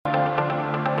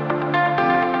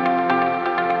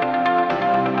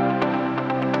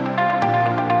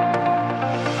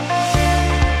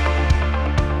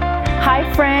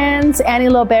friends, Annie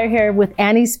Lobert here with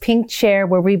Annie's Pink Chair,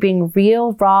 where we bring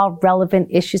real, raw, relevant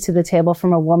issues to the table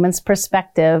from a woman's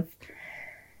perspective.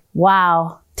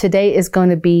 Wow, today is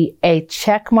going to be a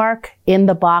check mark in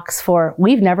the box for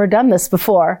we've never done this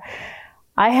before.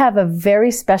 I have a very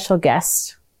special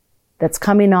guest that's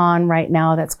coming on right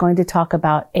now that's going to talk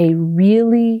about a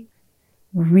really,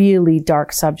 really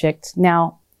dark subject.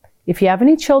 Now, if you have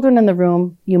any children in the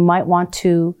room, you might want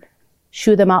to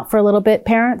shoo them out for a little bit,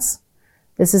 parents.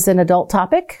 This is an adult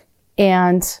topic,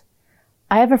 and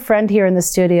I have a friend here in the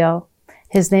studio.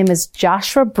 His name is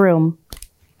Joshua Broome.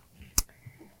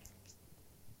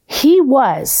 He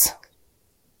was,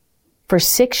 for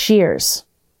 6 years,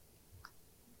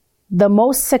 the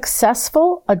most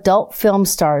successful adult film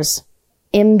stars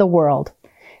in the world.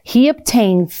 He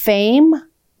obtained fame,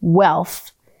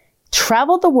 wealth,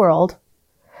 traveled the world,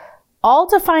 all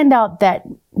to find out that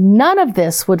none of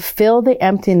this would fill the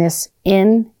emptiness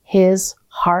in his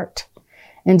heart.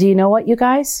 And do you know what, you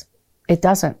guys? It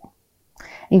doesn't.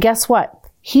 And guess what?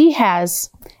 He has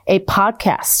a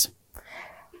podcast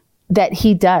that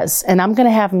he does, and I'm going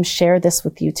to have him share this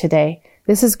with you today.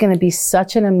 This is going to be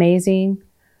such an amazing,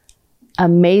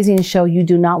 amazing show. You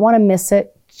do not want to miss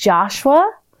it.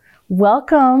 Joshua,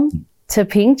 welcome to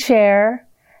Pink Chair.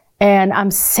 And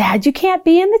I'm sad you can't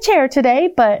be in the chair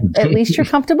today, but at least you're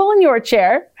comfortable in your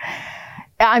chair.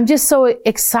 I'm just so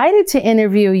excited to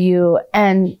interview you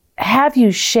and have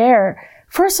you share.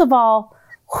 First of all,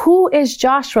 who is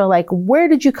Joshua? Like, where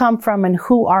did you come from and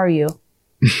who are you?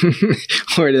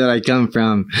 Where did I come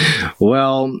from?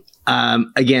 Well,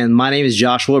 again, my name is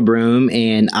Joshua Broome,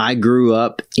 and I grew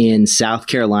up in South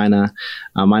Carolina.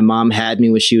 My mom had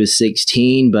me when she was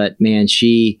 16, but man,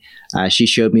 she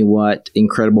showed me what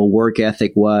incredible work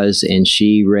ethic was, and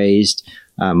she raised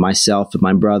myself and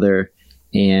my brother.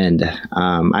 And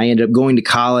I ended up going to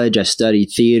college. I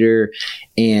studied theater,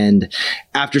 and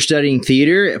after studying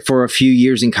theater for a few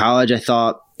years in college, I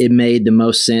thought it made the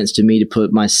most sense to me to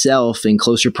put myself in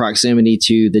closer proximity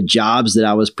to the jobs that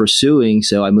I was pursuing.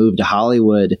 So I moved to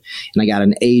Hollywood, and I got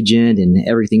an agent, and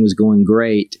everything was going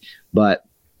great. But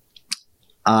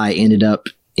I ended up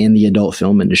in the adult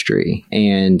film industry.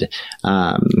 And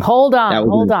hold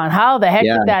on. How the heck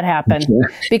did that happen?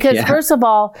 Because first of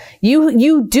all,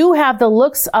 you do have the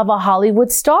looks of a Hollywood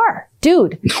star.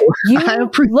 Dude, you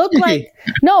look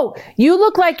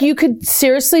like you could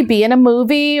seriously be in a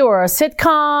movie or a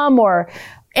sitcom or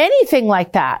anything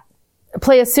like that.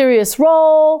 Play a serious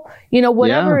role,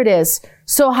 whatever it is.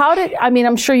 So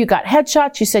I'm sure you got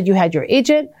headshots. You said you had your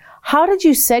agent. How did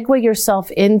you segue yourself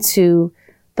into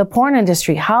the porn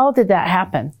industry? How did that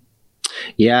happen?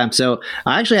 Yeah. So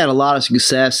I actually had a lot of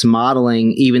success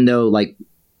modeling, even though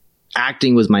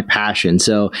acting was my passion.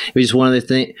 So it was just one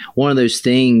of those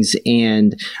things.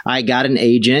 And I got an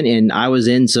agent, and I was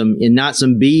in not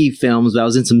some B films, but I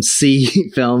was in some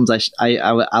C films.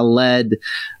 I was a lead.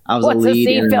 A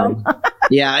C film?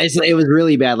 Yeah, it was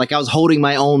really bad. Like, I was holding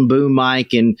my own boom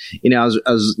mic, and I was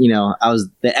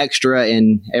the extra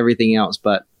and everything else.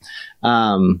 But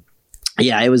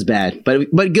yeah, it was bad,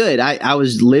 but good. I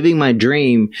was living my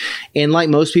dream. And like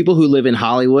most people who live in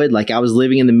Hollywood, I was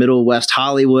living in the middle of West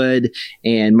Hollywood,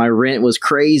 and my rent was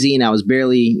crazy, and I was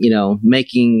barely,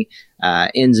 making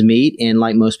ends meet. And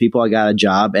like most people, I got a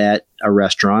job at a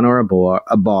restaurant or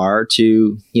a bar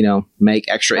to, make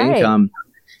extra income.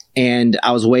 And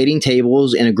I was waiting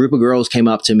tables, and a group of girls came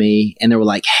up to me, and they were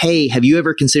like, "Hey, have you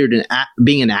ever considered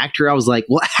being an actor?" I was like,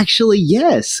 "Well, actually,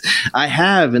 yes, I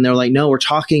have." And they're like, "No, we're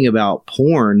talking about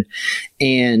porn."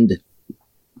 And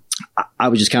I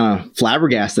was just kind of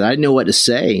flabbergasted. I didn't know what to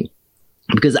say,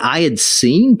 because I had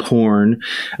seen porn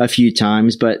a few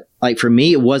times, but for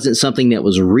me, it wasn't something that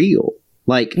was real.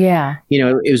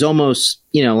 It was almost,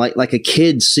 like a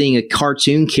kid seeing a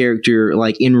cartoon character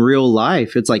in real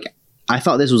life. It's like, I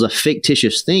thought this was a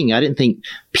fictitious thing. I didn't think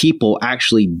people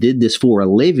actually did this for a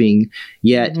living,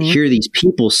 yet here these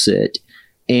people sit,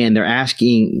 and they're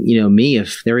asking, me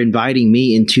if they're inviting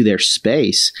me into their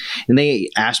space. And they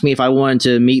asked me if I wanted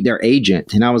to meet their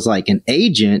agent. And I was like, an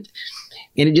agent?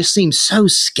 And it just seemed so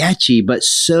sketchy, but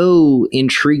so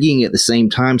intriguing at the same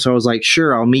time. So I was like,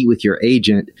 sure, I'll meet with your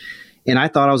agent. And I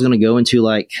thought I was going to go into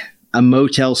a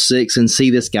Motel 6 and see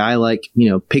this guy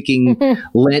picking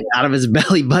lint out of his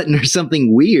belly button or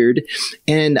something weird.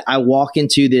 And I walk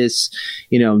into this,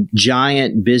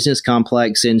 giant business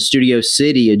complex in Studio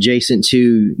City adjacent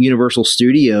to Universal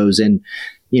Studios. And,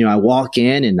 I walk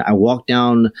in, and I walk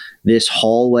down this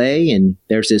hallway, and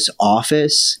there's this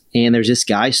office, and there's this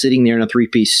guy sitting there in a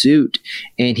 3-piece suit.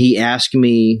 And he asked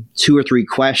me 2 or 3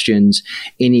 questions,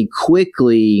 and he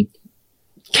quickly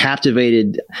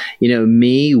captivated,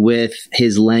 me with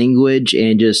his language,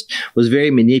 and just was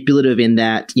very manipulative in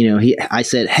that, I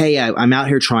said, hey, I'm out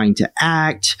here trying to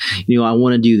act, I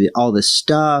want to do all this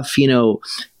stuff,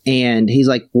 and he's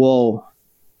like, well,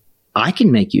 I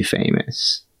can make you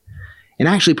famous. And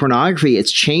actually, pornography,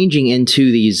 it's changing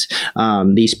into these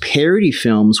parody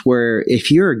films where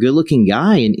if you're a good-looking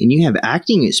guy and you have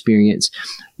acting experience,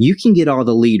 you can get all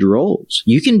the lead roles.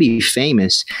 You can be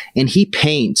famous. And he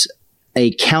paints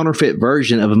a counterfeit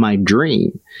version of my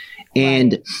dream.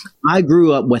 And I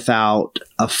grew up without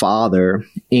a father.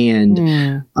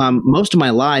 And most of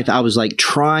my life, I was like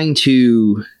trying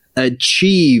to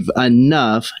achieve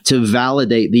enough to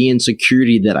validate the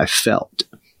insecurity that I felt.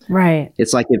 Right.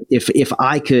 It's like if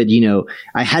I could,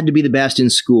 I had to be the best in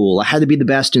school. I had to be the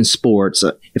best in sports.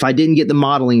 If I didn't get the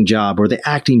modeling job or the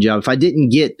acting job, if I didn't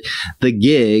get the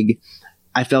gig,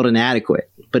 I felt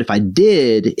inadequate. But if I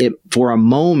did, it for a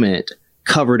moment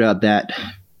covered up that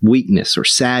weakness or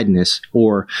sadness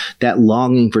or that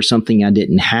longing for something I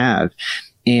didn't have.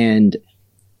 And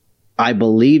I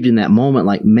believed in that moment,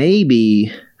 like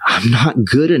maybe I'm not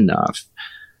good enough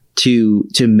to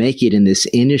make it in this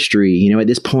industry. At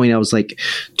this point I was like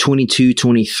 22,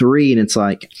 23. And it's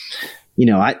like,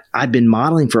 I've been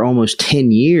modeling for almost 10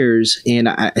 years and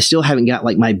I still haven't got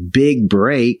like my big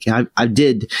break. I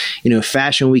did,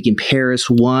 Fashion Week in Paris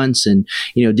once and,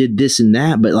 did this and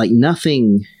that, but like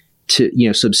nothing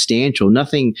to, substantial,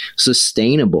 nothing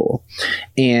sustainable.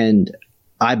 And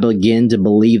I began to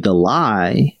believe the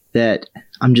lie that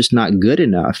I'm just not good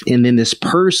enough. And then this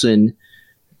person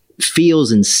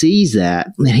feels and sees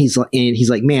that, and he's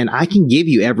like, man, I can give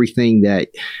you everything that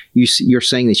you're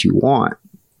saying that you want.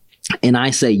 And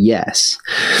I say yes.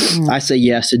 I say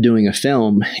yes to doing a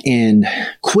film, and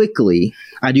quickly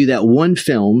I do that one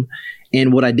film.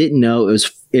 And what I didn't know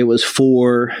it was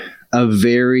for a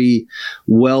very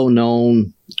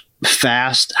well-known,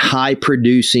 fast,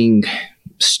 high-producing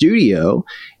studio,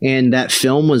 and that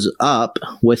film was up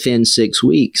within 6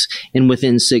 weeks. And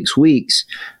within 6 weeks,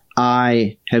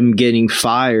 I am getting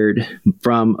fired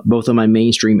from both of my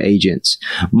mainstream agents.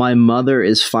 My mother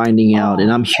is finding out, and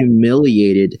I'm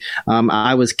humiliated.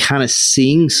 I was kind of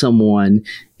seeing someone,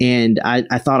 and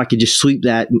I thought I could just sweep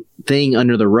that thing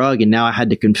under the rug, and now I had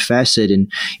to confess it.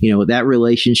 And that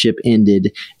relationship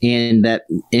ended, and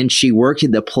she worked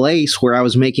at the place where I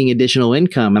was making additional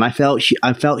income, and I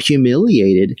felt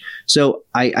humiliated. So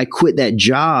I quit that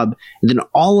job, and then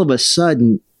all of a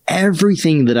sudden,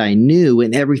 everything that I knew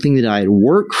and everything that I had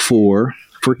worked for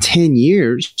 10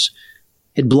 years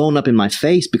had blown up in my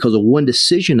face because of one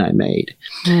decision I made.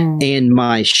 And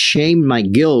my shame, my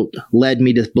guilt led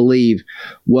me to believe,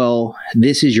 well,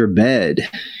 this is your bed.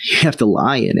 You have to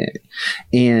lie in it.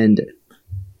 And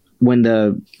when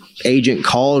the agent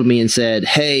called me and said,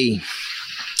 hey,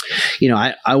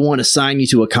 I want to sign you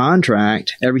to a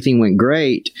contract, everything went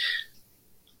great.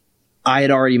 I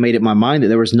had already made up my mind that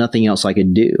there was nothing else I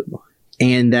could do.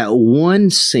 And that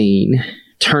one scene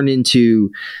turned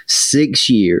into 6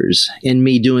 years and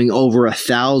me doing over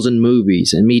 1,000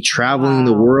 movies and me traveling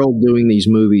the world doing these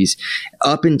movies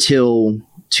up until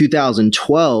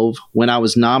 2012 when I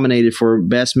was nominated for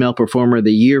Best Male Performer of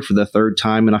the Year for the third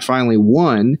time. And I finally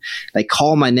won. They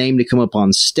called my name to come up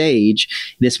on stage.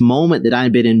 This moment that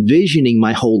I'd been envisioning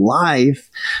my whole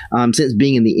life since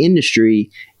being in the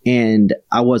industry. And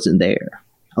I wasn't there.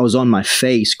 I was on my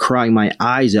face crying my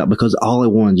eyes out because all I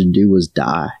wanted to do was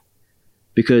die.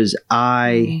 Because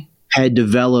I had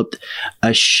developed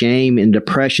a shame and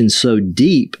depression so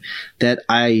deep that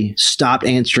I stopped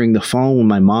answering the phone when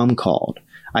my mom called.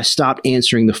 I stopped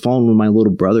answering the phone when my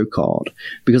little brother called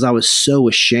because I was so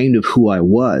ashamed of who I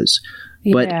was.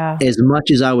 Yeah. But as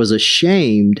much as I was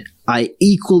ashamed, I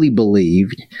equally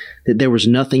believed that there was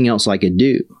nothing else I could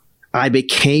do. I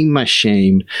became my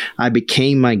shame, I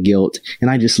became my guilt, and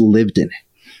I just lived in it.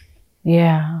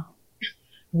 Yeah.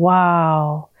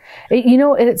 Wow.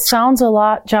 It sounds a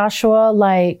lot, Joshua,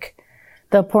 like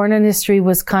the porn industry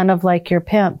was kind of like your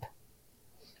pimp.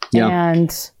 Yeah.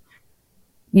 And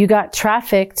you got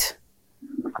trafficked,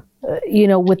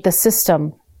 with the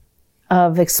system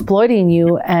of exploiting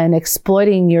you and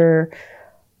exploiting your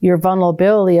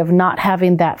vulnerability of not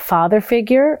having that father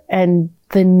figure and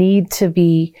the need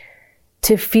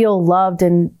to feel loved.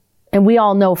 And we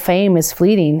all know fame is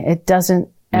fleeting. It doesn't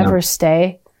ever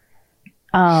stay.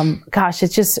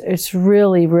 It's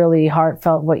really, really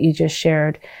heartfelt what you just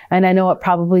shared. And I know it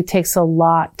probably takes a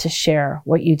lot to share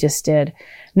what you just did.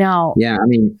 Now, yeah, I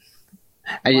mean,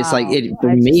 I just like it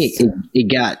for me.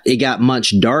 It got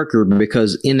much darker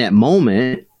because in that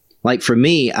moment, Like for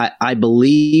me, I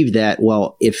believe that,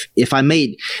 well, if I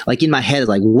made, like in my head,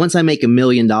 like once I make $1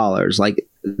 million, like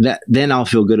that, then I'll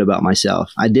feel good about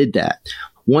myself. I did that.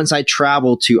 Once I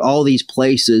travel to all these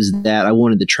places that I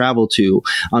wanted to travel to,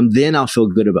 then I'll feel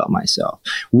good about myself.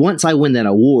 Once I win that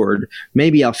award,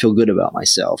 maybe I'll feel good about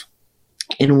myself.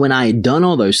 And when I had done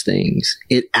all those things,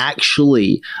 it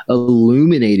actually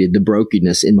illuminated the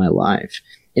brokenness in my life.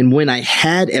 And when I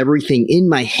had everything in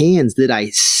my hands that I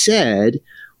said,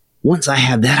 once I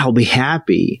have that, I'll be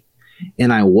happy.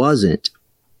 And I wasn't.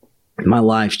 My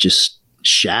life just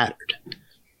shattered.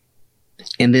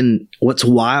 And then what's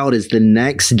wild is the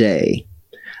next day,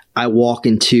 I walk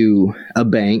into a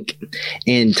bank,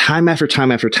 and time after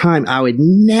time after time, I would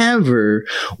never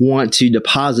want to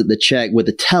deposit the check with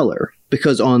the teller,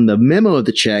 because on the memo of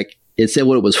the check, it said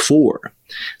what it was for.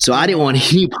 So I didn't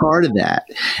want any part of that.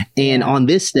 And on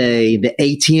this day, the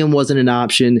ATM wasn't an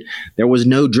option. There was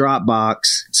no drop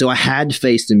box. So I had to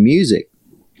face the music.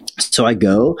 So I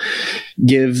go,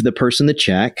 give the person the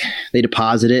check. They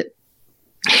deposit it,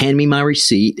 hand me my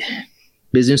receipt,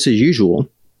 business as usual.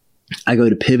 I go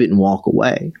to pivot and walk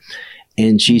away.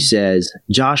 And she says,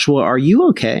 Joshua, are you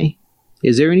okay?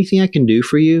 Is there anything I can do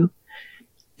for you?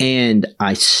 And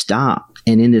I stop.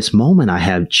 And in this moment, I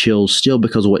have chills still,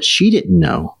 because what she didn't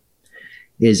know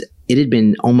is it had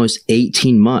been almost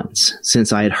 18 months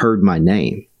since I had heard my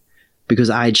name,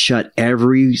 because I had shut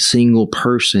every single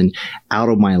person out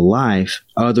of my life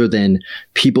other than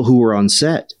people who were on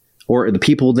set, or the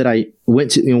people that I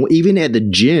went to, even at the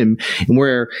gym, and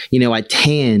where, I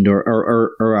tanned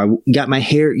or I got my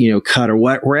hair, cut or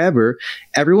wherever.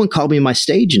 Everyone called me my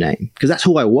stage name because that's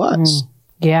who I was.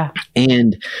 Yeah.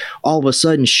 And all of a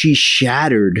sudden she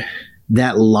shattered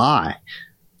that lie.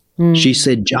 She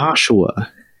said,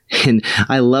 Joshua, and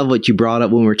I love what you brought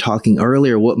up when we were talking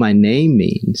earlier, what my name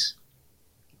means.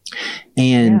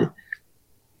 And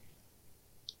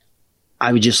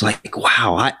I was just like,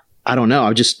 wow, I don't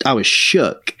know. I was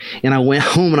shook. And I went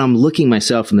home and I'm looking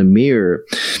myself in the mirror.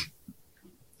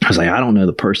 I was like, I don't know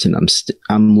the person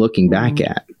I'm looking back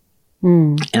at.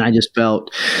 And I just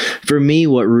felt, for me,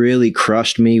 what really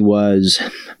crushed me was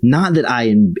not that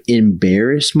I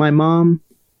embarrassed my mom,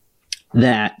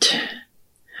 that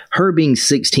her being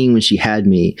 16 when she had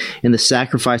me and the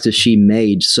sacrifices she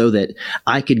made so that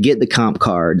I could get the comp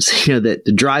cards, that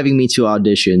driving me to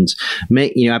auditions,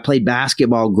 I played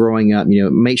basketball growing up,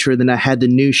 make sure that I had the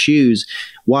new shoes,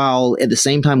 while at the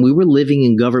same time we were living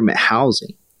in government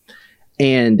housing.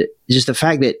 And just the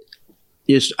fact that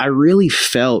I really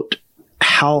felt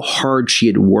how hard she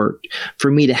had worked for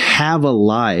me to have a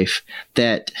life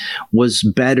that was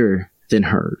better than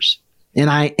hers. And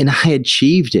I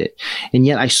achieved it, and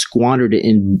yet I squandered it,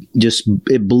 and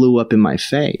it blew up in my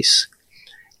face.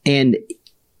 And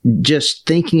just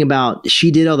thinking about,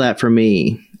 she did all that for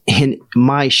me, and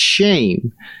my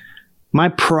shame, my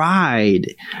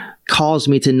pride caused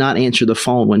me to not answer the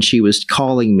phone when she was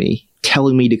calling me,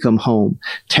 telling me to come home,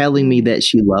 telling me that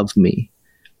she loved me.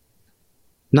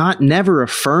 Never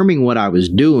affirming what I was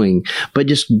doing, but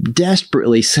just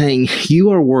desperately saying,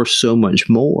 you are worth so much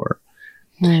more.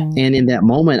 And in that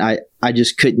moment, I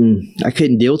just couldn't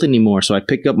deal with it anymore. So I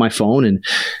picked up my phone and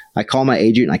I called my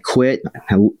agent and I quit.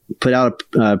 I put out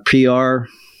a PR,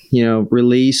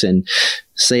 release and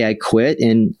say I quit,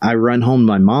 and I run home to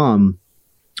my mom.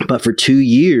 But for 2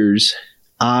 years,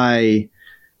 I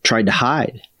tried to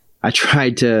hide. I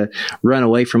tried to run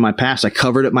away from my past. I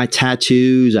covered up my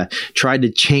tattoos. I tried to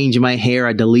change my hair.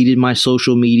 I deleted my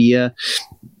social media.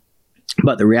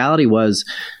 But the reality was,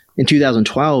 in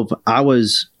 2012, I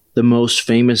was the most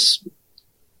famous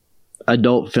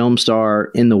adult film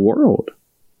star in the world.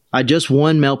 I just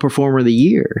won Male Performer of the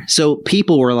Year. So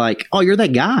people were like, oh, you're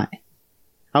that guy.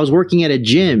 I was working at a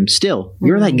gym still.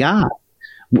 You're that guy.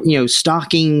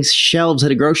 Stocking shelves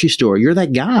at a grocery store. You're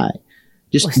that guy.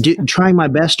 Just trying my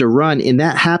best to run. And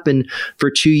that happened for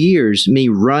 2 years, me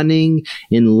running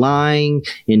and lying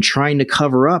and trying to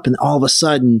cover up. And all of a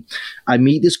sudden I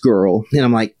meet this girl and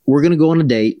I'm like, we're going to go on a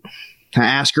date. I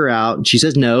ask her out. She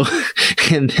says no.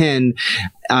 And then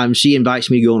she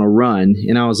invites me to go on a run.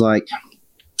 And I was like,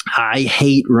 I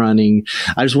hate running.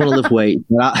 I just want to lift weight,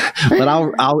 but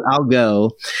I'll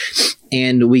go.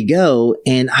 And we go,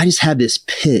 and I just have this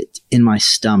pit in my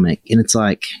stomach. And it's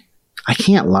like, I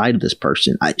can't lie to this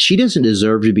person. She doesn't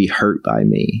deserve to be hurt by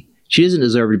me. She doesn't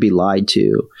deserve to be lied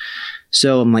to.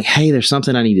 So I'm like, hey, there's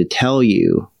something I need to tell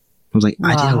you. I was like, wow.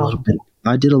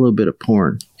 I did a little bit of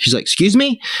porn. She's like, excuse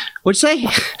me? What'd you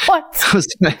say? What?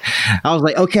 I was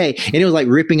like, okay. And it was like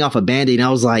ripping off a Band-Aid. And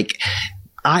I was like,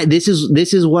 this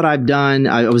is what I've done.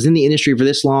 I was in the industry for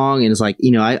this long, and it's like,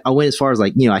 I went as far as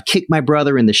like, I kicked my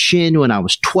brother in the shin when I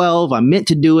was 12. I meant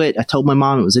to do it. I told my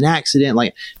mom it was an accident,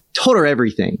 like told her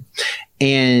everything.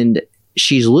 And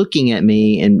she's looking at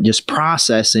me and just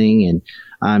processing.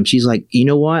 And she's like, you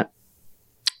know what?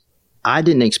 I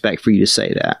didn't expect for you to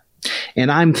say that.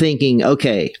 And I'm thinking,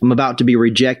 okay, I'm about to be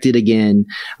rejected again.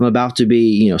 I'm about to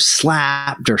be,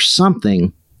 slapped or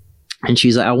something. And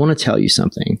she's like, I want to tell you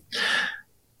something.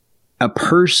 A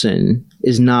person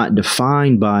is not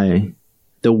defined by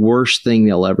the worst thing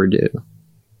they'll ever do.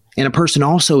 And a person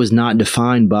also is not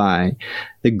defined by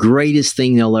the greatest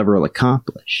thing they'll ever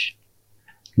accomplish.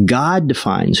 God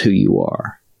defines who you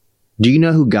are. Do you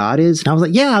know who God is? And I was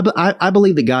like, yeah, I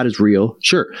believe that God is real.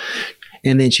 Sure.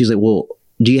 And then she's like, well,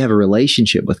 do you have a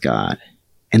relationship with God?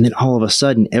 And then all of a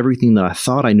sudden, everything that I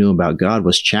thought I knew about God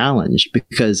was challenged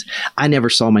because I never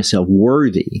saw myself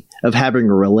worthy of having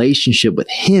a relationship with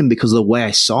him because of the way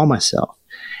I saw myself.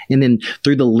 And then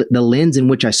through the lens in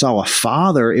which I saw a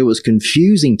father, it was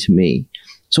confusing to me.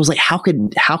 So I was like, how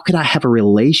could I have a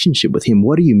relationship with him?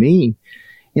 What do you mean?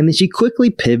 And then she quickly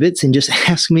pivots and just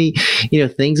asks me,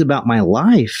 things about my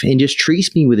life and just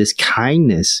treats me with this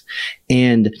kindness.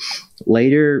 And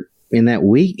later in that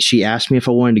week, she asked me if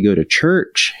I wanted to go to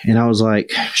church. And I was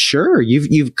like, sure,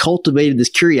 you've cultivated this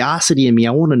curiosity in me.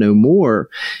 I want to know more.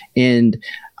 And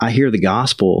I hear the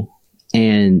gospel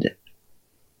and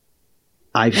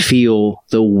I feel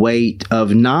the weight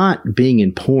of not being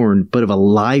in porn, but of a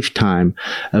lifetime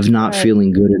of not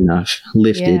feeling good enough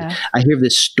lifted. Yeah. I hear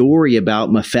this story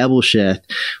about Mephibosheth,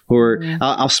 where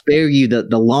I'll spare you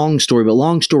the long story, but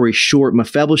long story short,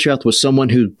 Mephibosheth was someone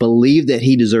who believed that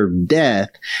he deserved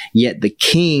death, yet the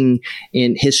king,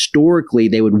 and historically,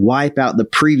 they would wipe out the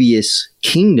previous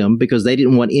kingdom because they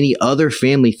didn't want any other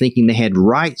family thinking they had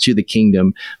rights to the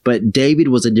kingdom. But David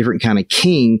was a different kind of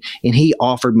king, and he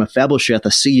offered Mephibosheth a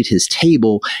seat at his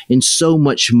table, and so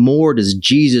much more does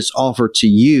Jesus offer to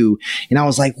you. And I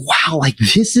was like, wow, like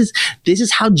this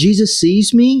is how Jesus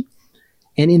sees me.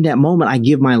 And in that moment, I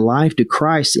give my life to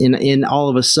Christ, and all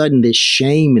of a sudden, this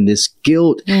shame and this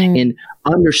guilt and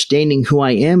understanding who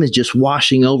I am is just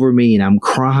washing over me, and I'm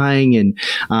crying,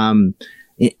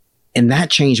 and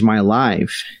that changed my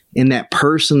life. And that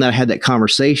person that I had that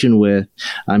conversation with,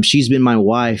 she's been my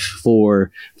wife for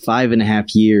 5.5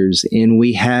 years, and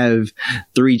we have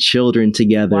 3 children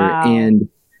together. Wow. And,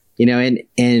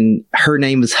 and her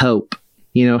name is Hope.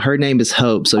 Her name is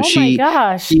Hope. So she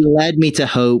led me to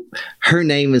Hope. Her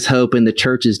name is Hope, and the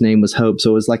church's name was Hope.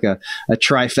 So it was like a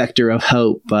trifecta of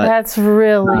hope. But that's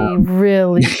really,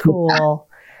 really cool.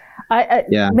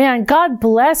 Man, God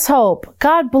bless Hope.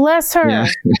 God bless her. Yeah.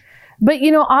 But,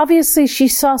 obviously she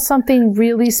saw something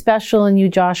really special in you,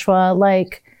 Joshua.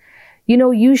 Like,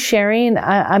 you sharing,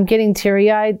 I'm getting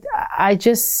teary-eyed.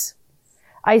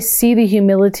 I see the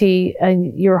humility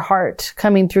in your heart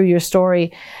coming through your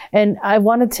story. And I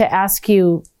wanted to ask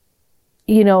you,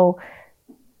 the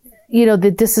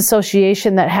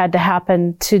disassociation that had to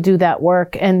happen to do that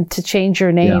work and to change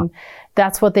your name. Yeah.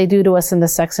 That's what they do to us in the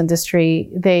sex industry.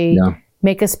 They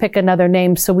make us pick another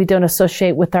name so we don't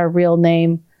associate with our real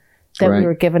name that we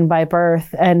were given by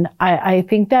birth. And I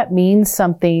think that means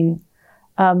something.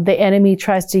 The enemy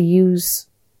tries to use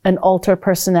an alter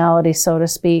personality, so to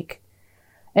speak.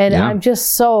 And I'm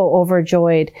just so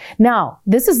overjoyed. Now,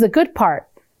 this is the good part.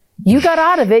 You got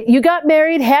out of it. You got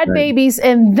married, had babies,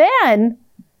 and then,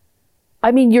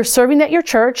 you're serving at your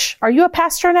church. Are you a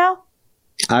pastor now?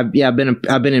 I've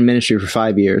been in ministry for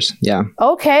 5 years. Yeah.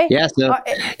 Okay. Yeah.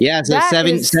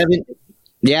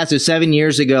 So 7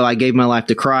 years ago, I gave my life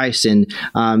to Christ. And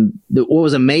what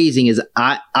was amazing is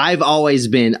I've always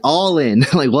been all in,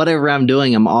 like whatever I'm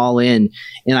doing, I'm all in.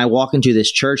 And I walk into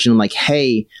this church and I'm like,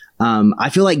 hey,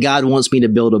 I feel like God wants me to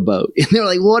build a boat. And they're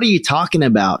like, what are you talking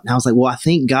about? And I was like, well, I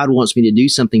think God wants me to do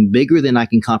something bigger than I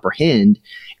can comprehend.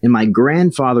 And my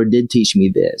grandfather did teach me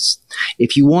this.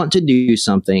 If you want to do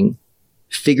something,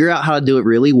 figure out how to do it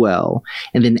really well,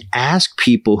 and then ask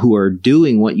people who are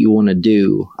doing what you want to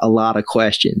do a lot of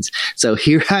questions. So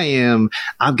here I am.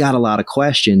 I've got a lot of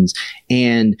questions,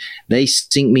 and they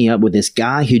sync me up with this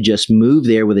guy who just moved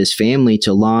there with his family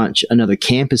to launch another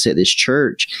campus at this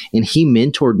church. And he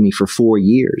mentored me for 4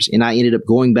 years. And I ended up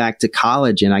going back to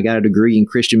college, and I got a degree in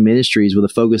Christian ministries with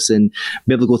a focus in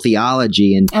biblical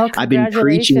theology. And I've been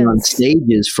preaching on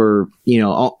stages for,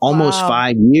 almost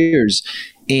 5 years.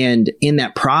 And in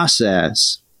that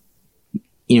process,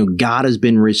 God has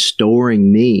been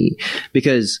restoring me,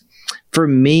 because for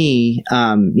me,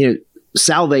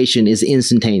 salvation is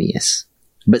instantaneous.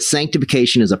 But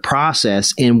sanctification is a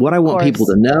process. And what I want people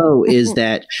to know is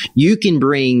that you can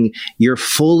bring your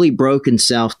fully broken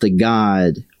self to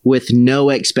God with no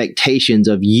expectations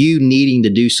of you needing to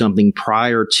do something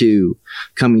prior to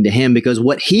coming to him, because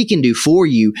what he can do for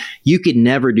you, you could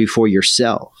never do for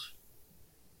yourself.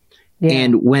 Yeah.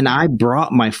 And when I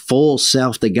brought my full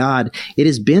self to God, it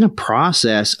has been a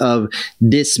process of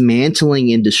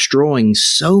dismantling and destroying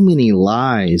so many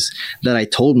lies that I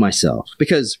told myself,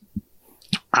 because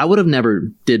I would have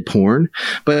never did porn,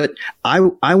 but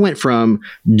I went from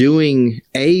doing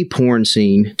a porn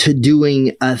scene to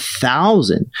doing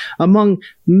 1,000 among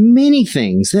many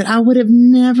things that I would have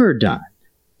never done.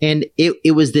 And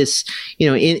it was this,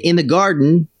 in the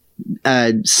garden,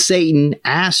 Satan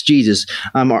asked Jesus,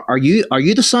 are you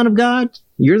the Son of God?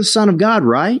 You're the Son of God,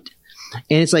 right?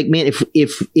 And it's like, man,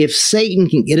 if Satan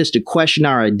can get us to question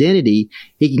our identity,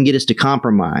 he can get us to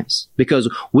compromise, because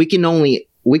we can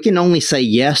only say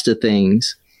yes to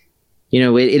things.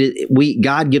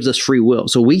 God gives us free will.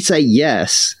 So we say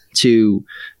yes to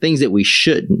things that we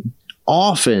shouldn't,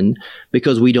 often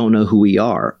because we don't know who we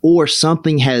are, or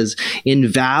something has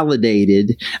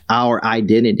invalidated our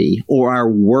identity or our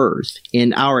worth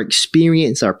and our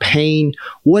experience, our pain,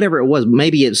 whatever it was.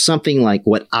 Maybe it's something like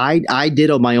what I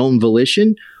did on my own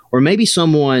volition, or maybe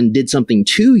someone did something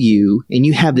to you and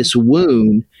you have this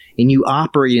wound and you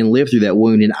operate and live through that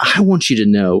wound. And I want you to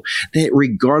know that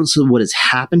regardless of what has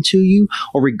happened to you,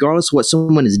 or regardless of what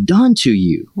someone has done to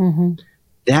you,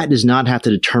 that does not have to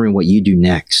determine what you do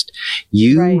next.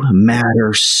 You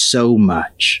matter so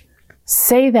much.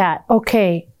 Say that.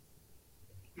 Okay.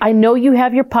 I know you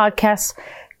have your podcast,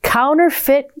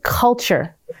 Counterfeit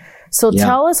Culture. So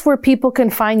tell us where people can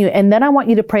find you. And then I want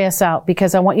you to pray us out,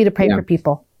 because I want you to pray for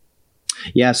people.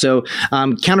 Yeah. So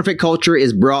Counterfeit Culture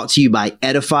is brought to you by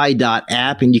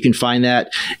Edify.app, and you can find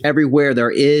that everywhere there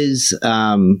is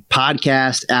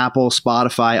podcast, Apple,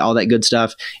 Spotify, all that good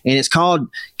stuff. And it's called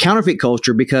Counterfeit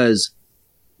Culture because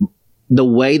the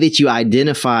way that you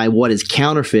identify what is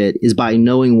counterfeit is by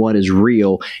knowing what is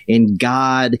real. And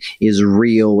God is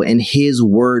real, and his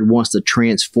word wants to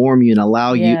transform you and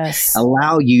allow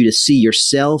you to see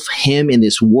yourself, him in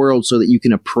this world, so that you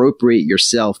can appropriate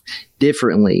yourself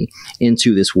differently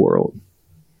into this world.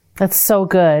 That's so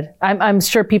good. I'm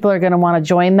sure people are going to want to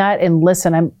join that and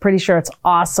listen. I'm pretty sure it's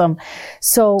awesome.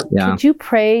 So could you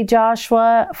pray,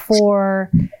 Joshua, for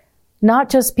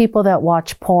not just people that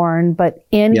watch porn, but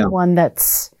anyone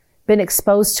that's been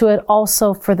exposed to it,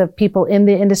 also for the people in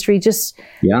the industry? Just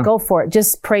go for it.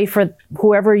 Just pray for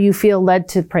whoever you feel led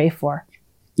to pray for.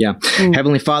 Yeah.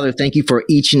 Heavenly Father, thank you for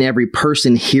each and every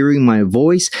person hearing my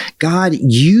voice. God,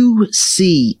 you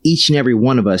see each and every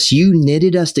one of us. You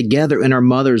knitted us together in our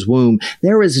mother's womb.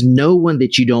 There is no one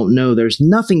that you don't know. There's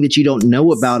nothing that you don't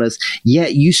know about us,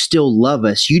 yet you still love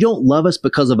us. You don't love us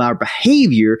because of our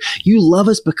behavior. You love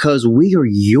us because we are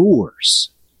yours.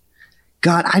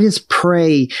 God, I just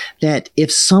pray that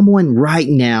if someone right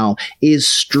now is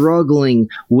struggling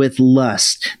with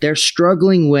lust, they're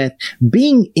struggling with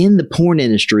being in the porn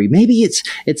industry. Maybe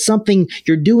it's something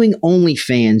you're doing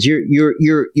OnlyFans.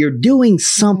 You're doing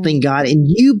something, God, and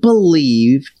you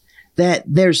believe that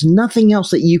there's nothing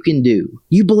else that you can do.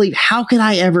 You believe, how could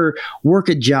I ever work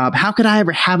a job? How could I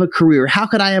ever have a career? How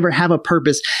could I ever have a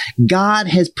purpose? God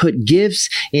has put gifts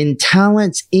and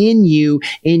talents in you,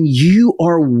 and you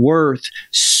are worth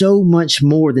so much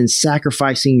more than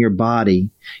sacrificing your body.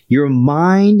 Your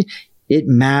mind, it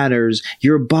matters.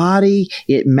 Your body,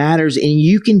 it matters. And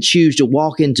you can choose to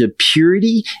walk into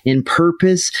purity and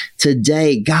purpose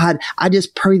today. God, I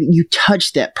just pray that you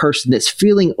touch that person that's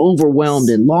feeling overwhelmed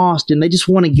and lost and they just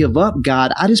want to give up,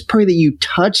 God. I just pray that you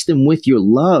touch them with your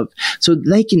love so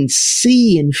they can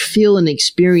see and feel and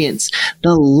experience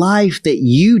the life that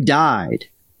you died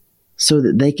so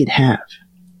that they could have.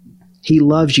 He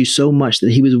loves you so much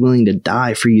that he was willing to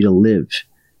die for you to live.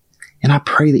 And I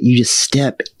pray that you just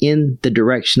step in the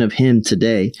direction of him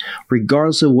today,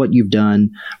 regardless of what you've done,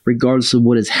 regardless of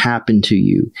what has happened to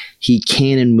you. He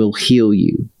can and will heal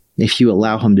you if you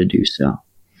allow him to do so.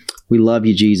 We love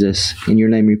you, Jesus. In your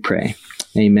name we pray.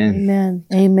 Amen. Amen.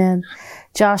 Amen.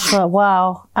 Joshua,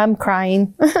 wow, I'm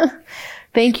crying.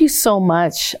 Thank you so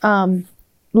much.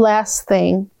 Last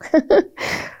thing,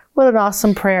 what an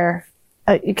awesome prayer.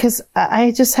 Because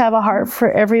I just have a heart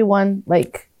for everyone,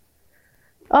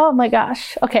 oh my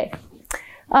gosh. Okay.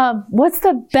 What's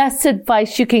the best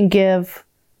advice you can give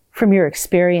from your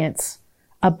experience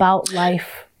about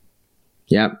life?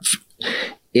 Yeah.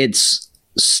 It's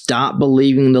stop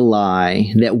believing the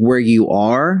lie that where you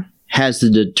are has to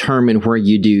determine where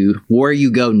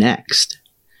you go next.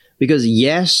 Because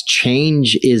yes,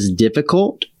 change is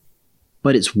difficult,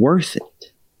 but it's worth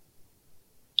it.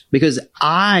 Because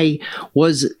I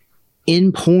was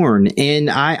in porn and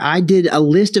I did a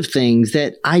list of things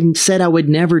that I said I would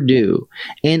never do.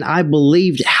 And I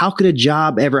believed, how could a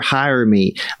job ever hire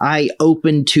me? I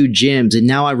opened 2 gyms and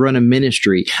now I run a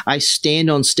ministry. I stand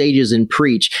on stages and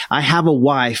preach. I have a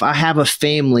wife. I have a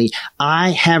family.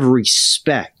 I have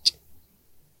respect.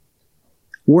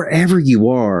 Wherever you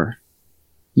are,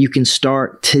 you can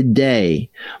start today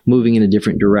moving in a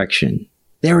different direction.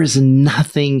 There is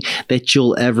nothing that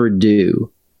you'll ever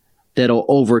do that'll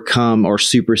overcome or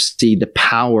supersede the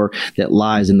power that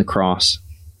lies in the cross.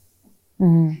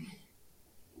 Mm.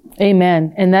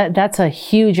 Amen. And that's a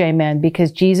huge amen,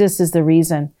 because Jesus is the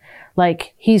reason.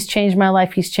 Like, he's changed my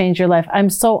life. He's changed your life. I'm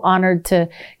so honored to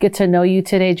get to know you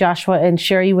today, Joshua, and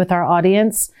share you with our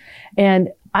audience. And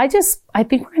I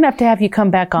think we're going to have you come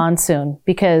back on soon,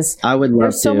 because I would love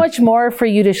there's so to. much more for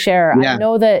you to share. Yeah. I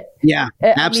know that. Yeah,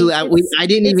 absolutely. I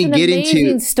didn't even get into it's an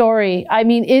amazing story. I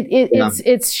mean,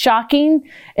 it's shocking,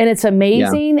 and it's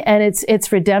amazing, and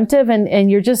it's redemptive,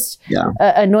 and you're just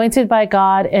anointed by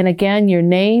God. And again, your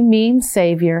name means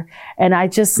Savior. And I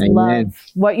just love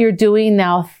what you're doing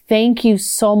now. Thank you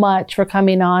so much for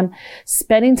coming on,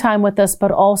 spending time with us,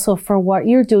 but also for what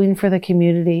you're doing for the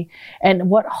community and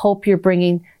what hope you're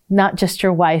bringing, not just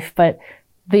your wife, but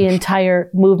the entire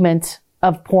movement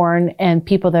of porn and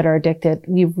people that are addicted.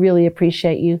 We really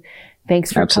appreciate you.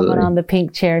 Thanks for coming on the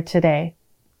Pink Chair today.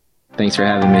 Thanks for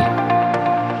having me.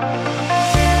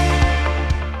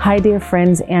 Hi, dear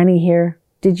friends. Annie here.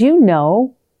 Did you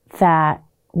know that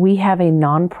we have a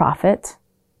nonprofit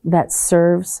that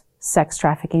serves sex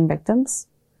trafficking victims?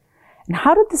 And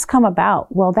how did this come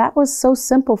about? Well, that was so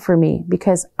simple for me,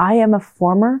 because I am a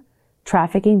former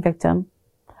trafficking victim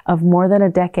of more than a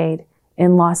decade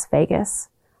in Las Vegas.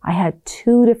 I had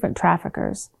 2 different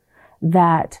traffickers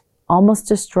that almost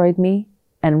destroyed me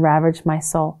and ravaged my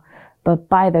soul. But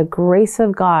by the grace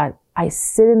of God, I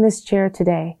sit in this chair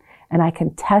today and I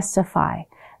can testify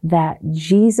that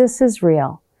Jesus is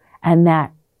real, and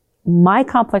that my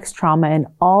complex trauma and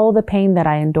all the pain that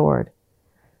I endured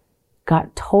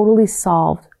got totally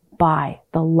solved by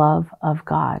the love of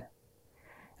God.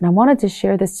 And I wanted to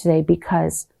share this today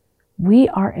because we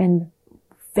are in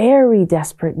very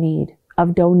desperate need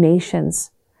of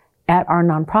donations at our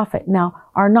nonprofit. Now,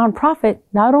 our nonprofit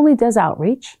not only does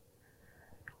outreach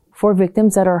for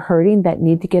victims that are hurting, that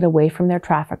need to get away from their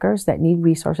traffickers, that need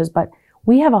resources, but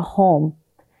we have a home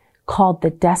called the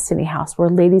Destiny House, where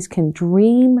ladies can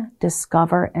dream,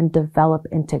 discover, and develop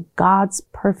into God's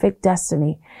perfect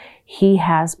destiny He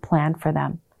has planned for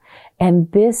them.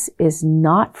 And this is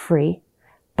not free,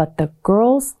 but the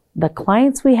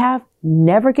clients we have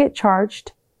never get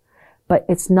charged, but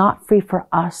it's not free for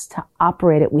us to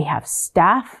operate it. We have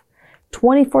staff,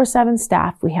 24/7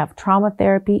 staff. We have trauma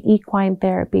therapy, equine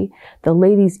therapy. The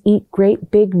ladies eat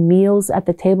great big meals at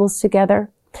the tables together.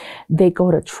 They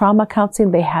go to trauma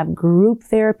counseling. They have group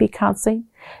therapy counseling.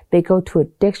 They go to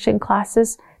addiction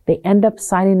classes. They end up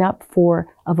signing up for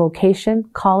a vocation,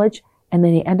 college, and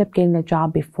then they end up getting a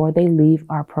job before they leave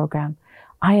our program.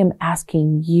 I am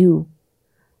asking you,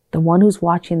 the one who's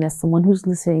watching this, the one who's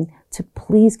listening, to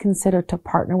please consider to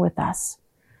partner with us.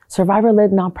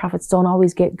 Survivor-led nonprofits don't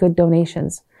always get good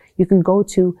donations. You can go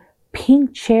to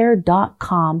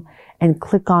pinkchair.com and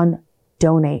click on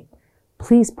donate.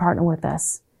 Please partner with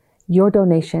us. Your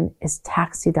donation is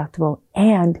tax deductible,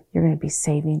 and you're going to be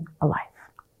saving a life.